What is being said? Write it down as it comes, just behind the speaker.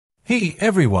Hey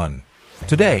everyone!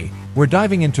 Today, we're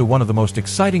diving into one of the most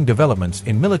exciting developments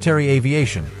in military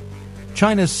aviation,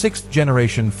 China's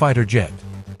 6th-generation fighter jet.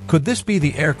 Could this be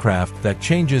the aircraft that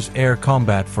changes air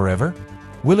combat forever?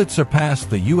 Will it surpass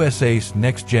the USA's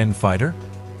next-gen fighter?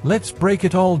 Let's break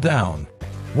it all down.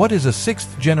 What is a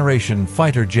 6th-generation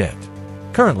fighter jet?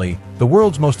 Currently, the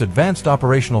world's most advanced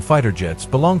operational fighter jets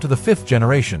belong to the 5th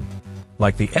generation,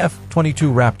 like the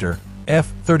F-22 Raptor,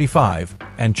 F-35,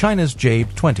 and China's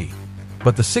J-20.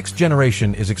 But the 6th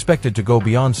generation is expected to go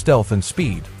beyond stealth and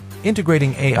speed,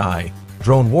 integrating AI,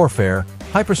 drone warfare,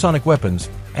 hypersonic weapons,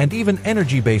 and even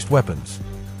energy-based weapons.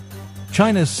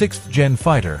 China's 6th-gen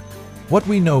fighter. What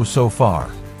we know so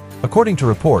far. According to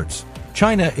reports,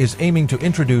 China is aiming to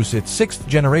introduce its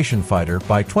 6th-generation fighter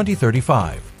by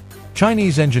 2035.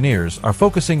 Chinese engineers are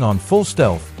focusing on full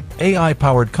stealth,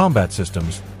 AI-powered combat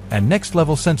systems, and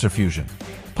next-level sensor fusion.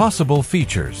 Possible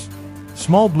features.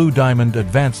 Small Blue Diamond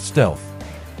advanced stealth,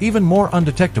 even more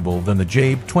undetectable than the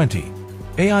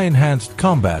J-20. AI-enhanced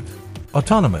combat,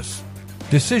 autonomous,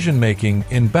 decision-making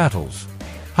in battles,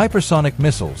 hypersonic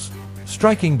missiles,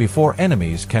 striking before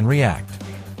enemies can react,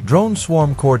 drone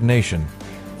swarm coordination,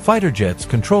 fighter jets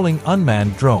controlling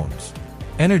unmanned drones,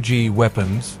 energy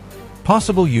weapons,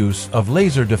 possible use of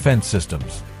laser defense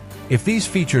systems. If these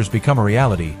features become a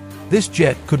reality, this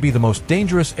jet could be the most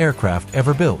dangerous aircraft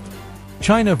ever built.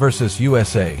 China versus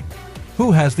USA.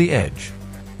 Who has the edge?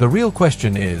 The real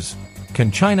question is,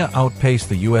 can China outpace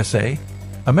the USA?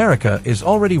 America is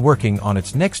already working on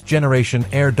its next-generation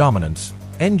air dominance,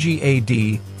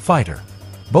 NGAD, fighter.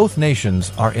 Both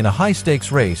nations are in a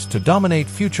high-stakes race to dominate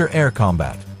future air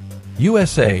combat.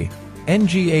 USA,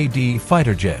 NGAD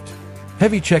fighter jet.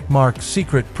 Heavy checkmark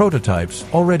secret prototypes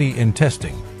already in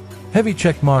testing. Heavy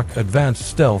checkmark advanced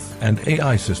stealth and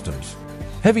AI systems.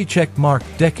 Heavy checkmark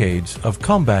decades of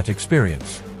combat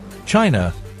experience.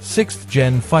 China,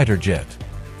 6th-gen fighter jet.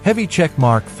 Heavy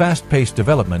checkmark fast-paced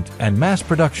development and mass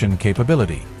production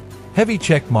capability. Heavy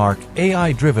checkmark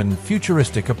AI-driven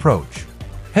futuristic approach.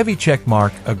 Heavy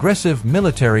checkmark aggressive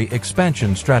military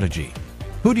expansion strategy.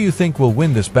 Who do you think will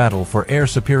win this battle for air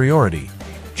superiority?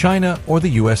 China or the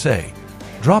USA?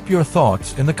 Drop your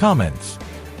thoughts in the comments.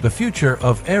 The future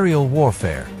of aerial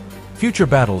warfare. Future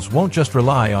battles won't just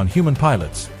rely on human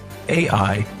pilots.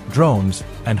 AI, drones,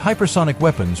 and hypersonic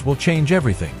weapons will change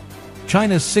everything.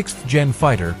 China's 6th-gen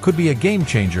fighter could be a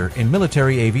game-changer in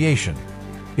military aviation.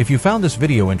 If you found this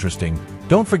video interesting,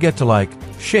 don't forget to like,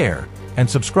 share, and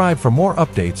subscribe for more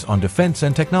updates on defense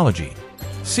and technology.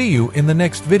 See you in the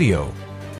next video.